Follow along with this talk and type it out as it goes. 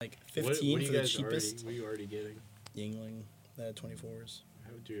15 what for the cheapest. What are you already getting? Yingling, that 24s.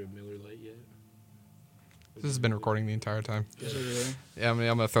 Haven't you a Miller Lite yet? This has been recording the entire time. Is it really? Yeah, I'm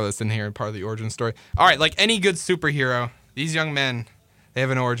gonna throw this in here, part of the origin story. All right, like any good superhero, these young men, they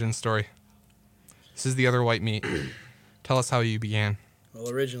have an origin story. This is the other white meat. Tell us how you began. Well,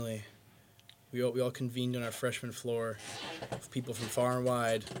 originally, we all convened on our freshman floor with people from far and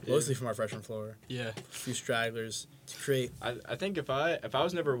wide, mostly from our freshman floor, Yeah. a few stragglers, to create. I think if I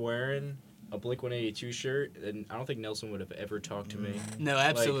was never wearing a Blink-182 shirt, then I don't think Nelson would have ever talked to me. No,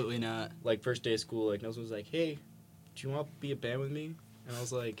 absolutely not. Like first day of school, like Nelson was like, "Hey, do you want to be a band with me?" And I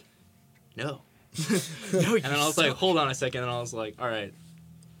was like, "No." No, And then I was like, "Hold on a second. And I was like, "All right."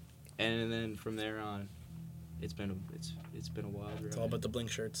 And then from there on, it's been a wild ride. It's all about the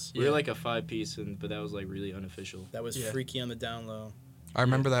Blink shirts. We're like a 5-piece, but that was like really unofficial. That was Yeah. freaky on the down low. I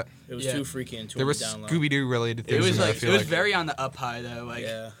remember that. It was Yeah. too freaky and too There on was the down low. Scooby-Doo related things. It was in there, I like it feel was like. very on the up high though. Like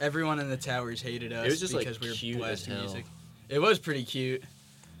Yeah. everyone in the towers hated us It was just, like, because we cute were as blasting hell. music. It was pretty cute.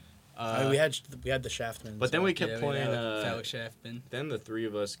 I mean, we had the Shaftman. But then we yeah, kept playing. Phallic Shaftman. Then the three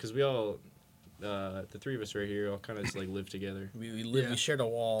of us, because we all, the three of us right here, all kind of just like lived together. we shared a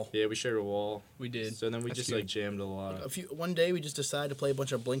wall. Yeah, we shared a wall. We did. So then we That's just cute. like jammed a lot. One day we just decided to play a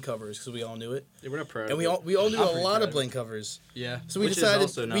bunch of Blink covers because we all knew it, Yeah, we're not proud. and of we it. all knew I'm a pretty lot proud of it. Blink covers. Yeah. So we Which is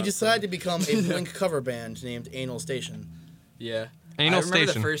also not decided to become a Blink cover band named Anal Station. Yeah. Anal I remember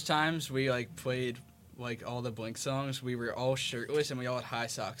Station. the first times we like played like all the Blink songs, we were all shirtless and we all had high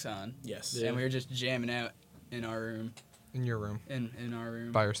socks on. Yes. Yeah. And we were just jamming out in our room. In your room. In our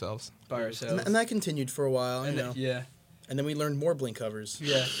room. By yourselves. by ourselves. And that continued for a while, And you know. yeah. And then we learned more Blink covers.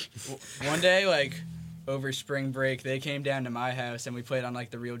 Yeah. One day, like, over spring break, they came down to my house and we played on, like,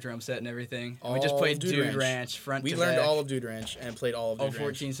 the real drum set and everything. And we just All played Dude Dude Ranch. Ranch front We to learned back. all of Dude Ranch and played all of all Dude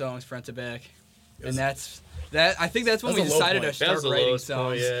Ranch. 14 songs front to back. Yes. And I think that's when That's we a low decided point. to That start was the writing lowest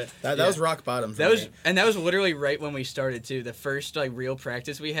songs. point, yeah. That Yeah. was rock bottom for That me. was literally right when we started too. The first like real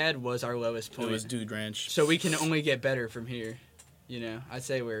practice we had was our lowest It point. was Dude Ranch. So we can only get better from here. You know, I'd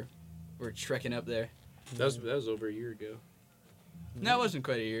say we're trekking up there. That was over a year ago. No, it wasn't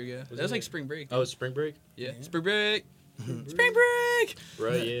quite a year ago. Was That was it? like spring break. Oh, it's spring break. yeah, Yeah. spring break. Spring break.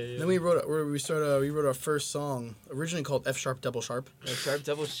 Right. Yeah. Then we wrote our first song, originally called F Sharp Double Sharp, Sharp,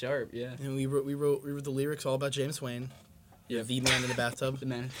 double sharp. Yeah. and we wrote the lyrics all about James Wayne, Yeah. the man in the bathtub. The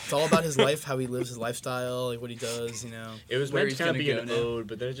man. It's all about his life, how he lives his lifestyle, like what he does, you know. It was Where meant he's to kind of gonna be go an now. ode,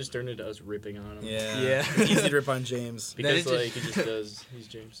 but then it just turned into us ripping on him. Yeah. Yeah. It's easy to rip on James. Because Then it like he just does. He's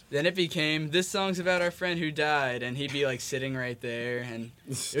James. Then it became this song's about our friend who died, and he'd be like sitting right there, and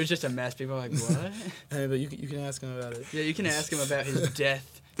it was just a mess. People were like, "What?" Hey, but you can ask him about it. Yeah, you can ask him about his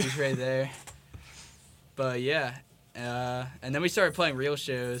death. He's right there. But yeah, and then we started playing real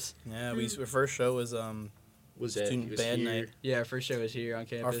shows. Yeah, our first show was Was that Student he was band here. night. Yeah, our first show was here on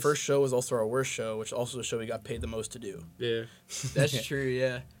campus. Our first show was also our worst show, which also the show we got paid the most to do. Yeah. That's true.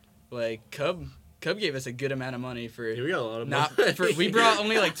 Yeah, like Cub gave us a good amount of money for Yeah, we got a lot of not money. for. We brought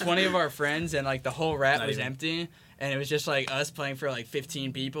only like 20 of our friends, and like the whole rap Not was even. empty. And it was just like us playing for like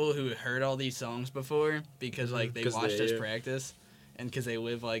 15 people who had heard all these songs before because like they 'Cause watched they- us yeah. practice, and because they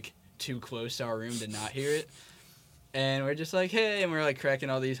live like too close to our room to not hear it. And we're just like, hey, and we're like cracking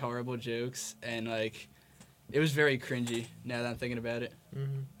all these horrible jokes, and like it was very cringy. Now that I'm thinking about it,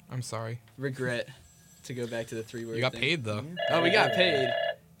 Mhm. I'm sorry. regret to go back to the 3-word. You got thing. paid though. Oh, we got paid.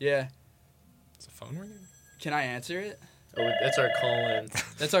 Yeah. Is the phone ringing? Can I answer it? Oh, that's our call-in.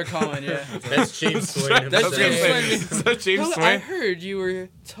 That's our calling. Yeah. That's James Swain. That's himself. James Swain. Is that James Well, I Swain? heard you were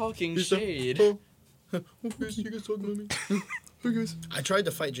talking He's a- shade. Oh, you guys talking about me? I tried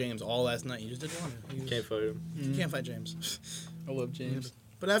to fight James all last night. He just didn't want to. Can't fight him. You can't fight James. I love James.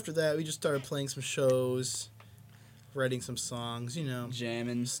 But after that, we just started playing some shows, writing some songs, you know,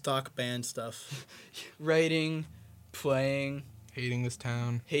 Jamming, stock band stuff. writing, playing, Hating this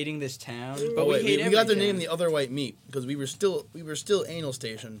town. hating this town. Oh But wait, we hate we got the every name town. the Other White Meat because we were still Anal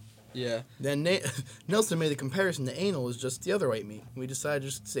Station. Yeah. Then Nelson made the comparison to anal is just the other white meat. We decided to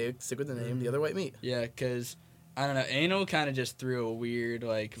just stick with the name the Other White Meat. Yeah, because, I don't know, Anal kind of just threw a weird,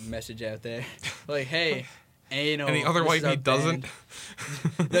 like, message out there. Like, hey, Anal. And the other this white is our meat doesn't.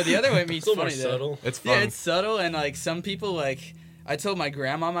 band. No, the other white It's meat's a little more funny, though. subtle. It's fun. Yeah, it's subtle, and, like, some people, like, I told my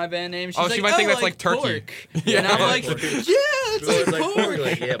grandma my band name. She's Oh, like, she might think that's like turkey. pork. Yeah. And I'm like, Pork. yeah, it's People like always pork.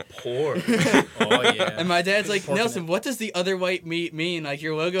 like, yeah, poor. Oh yeah. And my dad's like, Pork in Nelson, it. what does the other white meat mean? Like,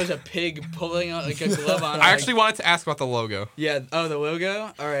 your logo's a pig pulling out, like, a glove on it. I like- actually wanted to ask about the logo. Yeah, oh, the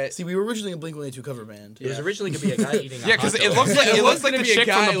logo? All right. See, we were originally a Blink-182 cover band. It was Yeah. originally gonna be a guy eating a Yeah, 'cause hot it dog. looks like It it was looks like gonna the be a chick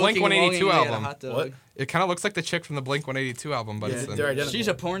from guy the Blink looking 182 longingly at a album. hot dog. What? It kind of looks like the chick from the Blink 182 album, but Yeah, it's they're identical. She's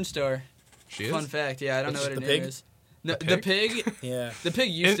a porn star. she is. Fun fact. Yeah, I don't know It's what her the name pig? is. No, The the pig? pig. Yeah. The pig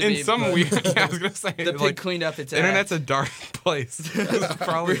used to In be. some but weird, yeah, I was gonna say, The pig like, cleaned up its the internet's act. a dark place. It's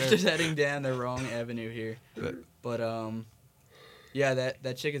probably We're there. just heading down the wrong avenue here. But- But yeah,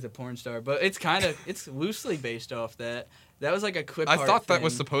 that chick is a porn star. But it's loosely based off that. That was like a clip. I art thought that thing.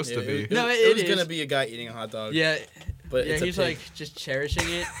 was supposed to be. No, it it was is. gonna be a guy eating a hot dog. Yeah, but yeah. it's a He's pig. like just cherishing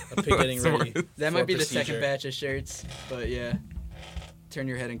it. A pig getting That's ready. worse. That for might a be the procedure. second batch of shirts. But yeah, turn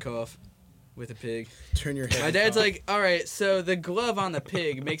your head and cough with a pig. Turn your head. My and dad's cough. like, all right, so the glove on the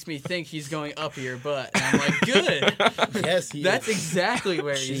pig makes me think he's going up your butt. And I'm like, good. yes, he That's is. exactly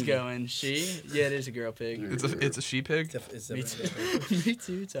where he's She. going. She? Yeah, it is a girl pig. It's a she pig. It's Me definitely- too. Me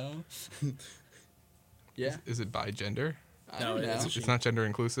too, Tom. Yeah. Is it by gender? I No, don't know. it's a she. It's not gender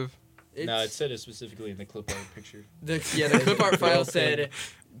inclusive. No, it said it specifically in the clip art picture. the clip art file Girl said, pig.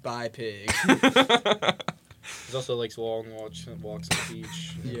 "By pig." There's also like long walks on the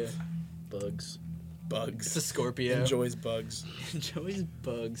beach. Yeah. Bugs. It's a bugs. Scorpio. Enjoys bugs. Enjoys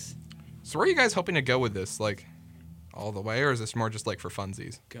bugs. So where are you guys hoping to go with this? Like, all the way, or is this more just like for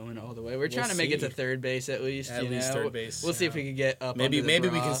funsies? Going all the way. We're trying to make it see. to third base at least. At you least know? third base, We'll see yeah. if we can get up. Maybe under the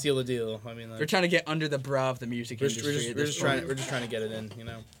we bra. can seal the deal. I mean, like, We're trying to get under the bra of the music we're industry. just, at we're this just point. trying. We're just trying to get it in. You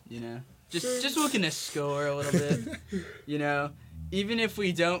know. You know, just looking to score a little bit. You know, even if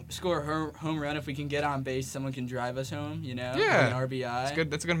we don't score a home run, if we can get on base, someone can drive us home. You know, Yeah. an RBI. That's good.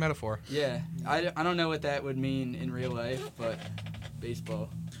 That's a good metaphor. Yeah, I don't know what that would mean in real life, but baseball.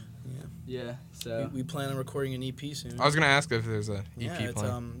 Yeah. So We plan on recording an EP soon. I was gonna ask if there's a EP yeah,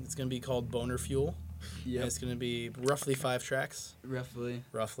 it's gonna be called Boner Fuel. yeah, And it's gonna be roughly 5 tracks. roughly.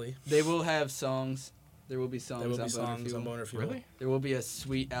 Roughly. They will have songs. There will be songs There will be on Boner songs Fuel. on Boner Fuel. Really? There will be a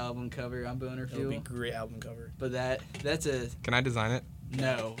sweet album cover on Boner It'll be Fuel. a great album cover. But that's a Can I design it?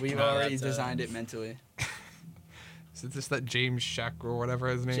 no. We've No, already that's, designed it mentally. Is it just that James Shack or whatever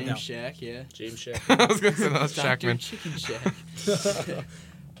his name? James No. Shack, yeah. James Shack. I was gonna say that's Dr. Shackman. Chicken Shack.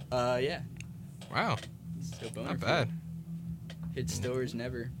 Yeah. Wow, So Boner not Fuel. bad. Hit stores,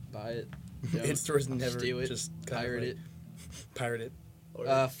 never buy it. Don't It stores never steal it, just kind of pirate like- it. Pirate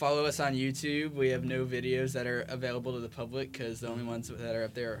it. Follow us on YouTube. We have no videos that are available to the public because the only ones that are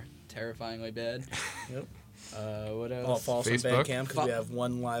up there are terrifying bad. Yep. What Oh, else? follow us on Facebook? Bandcamp because we have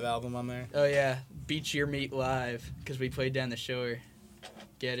one live album on there. Oh yeah, Beat Your Meat Live because we played down the shore.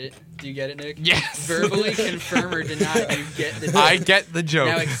 Get it? Do you get it, Nick? Yes. Verbally confirm or deny you get the joke. I get the joke.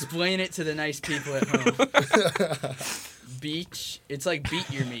 Now explain it to the nice people at home. Beach. It's like beat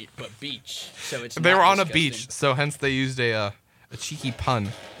your meat, but beach. So it's. They not were on a disgusting. beach, so hence they used a cheeky pun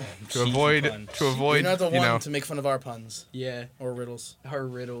to Cheeky avoid pun. to avoid You're not the you one know. to make fun of our puns Yeah, or riddles. her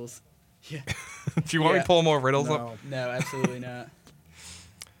riddles. Do you want me Yeah. to pull more riddles up? No. No, absolutely not.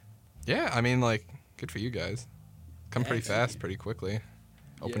 Yeah, I mean like good for you guys. Come Yeah, pretty thank fast, you. pretty quickly.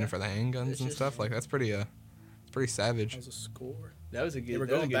 Opening Yeah. for the handguns It's and just- stuff like that's pretty it's pretty savage. That was a score. That was a good. They were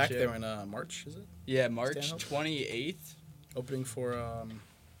that was a going good back show. there in March, is it? Yeah, March Stanhope? 28th. Opening for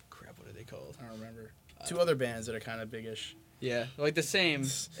Crap, what are they called? I don't remember. 2 other bands that are kind of biggish. Yeah, like the same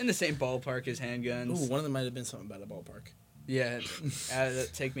in the same ballpark as Handguns. Ooh, one of them might have been something about a ballpark. Yeah,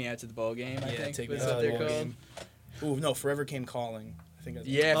 Take Me Out to the Ball Game. I think Take Me was Out to what the they're Ball called. Game. Ooh, no, Forever Came Calling. I think that's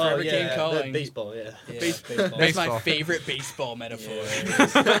Yeah, Oh, Forever yeah, Came Calling. baseball, yeah. Yeah, baseball. baseball. That's my Baseball. favorite baseball metaphor.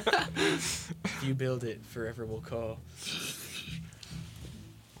 Yeah. If you build it, forever will call.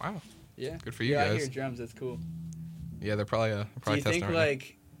 Wow. Yeah. Good for you I guys. hear drums. That's cool. Yeah, they're probably Do probably you testing think right now.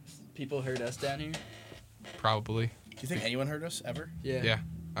 like people heard us down here? Probably. Do you think anyone heard us ever? Yeah,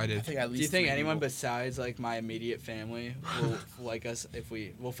 I I did. think at least. Do you think 3 anyone people. besides like my immediate family will like us if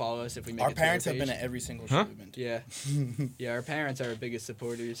we will follow us if we make Our a Twitter parents have been page? at every single show Huh? we've been to. Yeah, yeah. Our parents are our biggest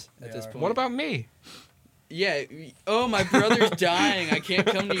supporters at They this are. point. What about me? Yeah. Oh, my brother's dying. I can't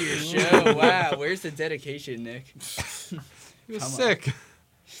come to your show. Wow. Where's the dedication, Nick? He was Come on. sick.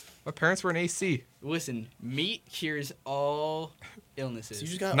 My parents were in AC. Listen, meat cures all illnesses. So you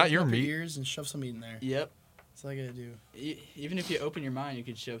just gotta Not open your up meat. ears and shove some meat in there. Yep. That's all I gotta do. Even if you open your mind, you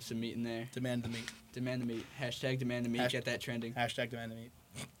could shove some meat in there. Demand the meat. Demand the meat. Hashtag demand the meat. Hash- Get that trending. Hashtag demand the meat.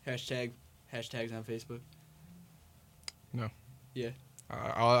 Hashtags on Facebook.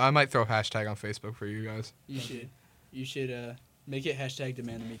 I might throw a hashtag on Facebook for you guys. You Thank should. You should make it hashtag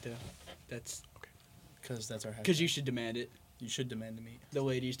demand the meat though. That's Because that's our hashtag. because you should demand it. You should demand the meat. The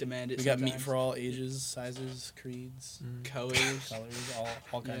ladies demand it. We got meat sometimes. for all ages, sizes, creeds, colors. colors,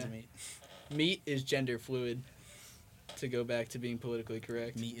 all kinds of Yeah. meat. Meat is gender fluid. To go back to being politically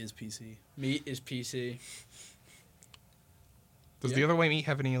correct. Meat is PC. Meat is PC. Does Yeah. the other white meat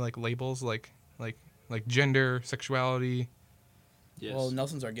have any like labels like gender, sexuality? Yes. Well,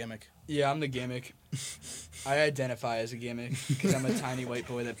 Nelson's our gimmick. Yeah, I'm the gimmick. I identify as a gimmick because I'm a tiny white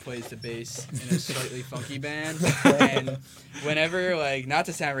boy that plays the bass in a slightly funky band. And whenever, like, not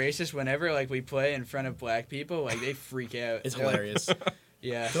to sound racist, whenever, like, we play in front of black people, like, they freak out. It's They're like- hilarious.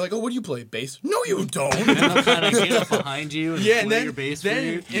 yeah. They're like, oh, what do you play? Bass? No, you don't. And they'll kind of get up behind you and Yeah, play and then, your bass for then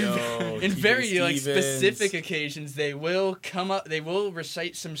you. in, Yo, in TJ very like Stevens. specific occasions, they will come up. They will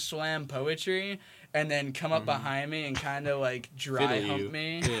recite some slam poetry, and then come up behind me and kind of like dry Fiddle hump you.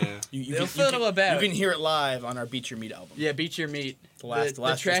 me. Yeah. They'll fiddle about. You can hear it live on our Beat Your Meat album. Yeah, beat your meat. The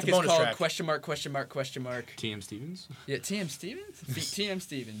The track it's the is bonus called track. question mark question mark question mark. TM Stevens. Yeah, TM Stevens. TM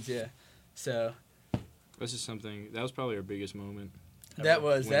Stevens. Yeah. So This is something that was probably our biggest moment. that's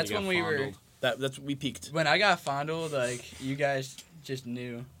you when got we were fondled. That's we peaked. when I got fondled. Like you guys just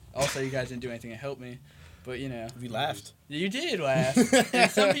knew. Also, you guys didn't do anything to help me, but you know. We laughed. You did laugh. And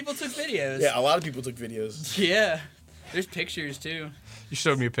some people took videos. Yeah, a lot of people took videos. Yeah. There's pictures too. You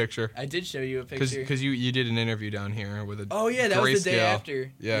showed me a picture. I did show you a picture. Because you did an interview down here with a Oh yeah, that was the day grayscale.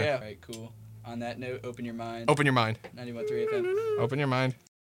 after. Yeah. All right, cool. On that note, open your mind. Open your mind. 91.3 FM. Open your mind.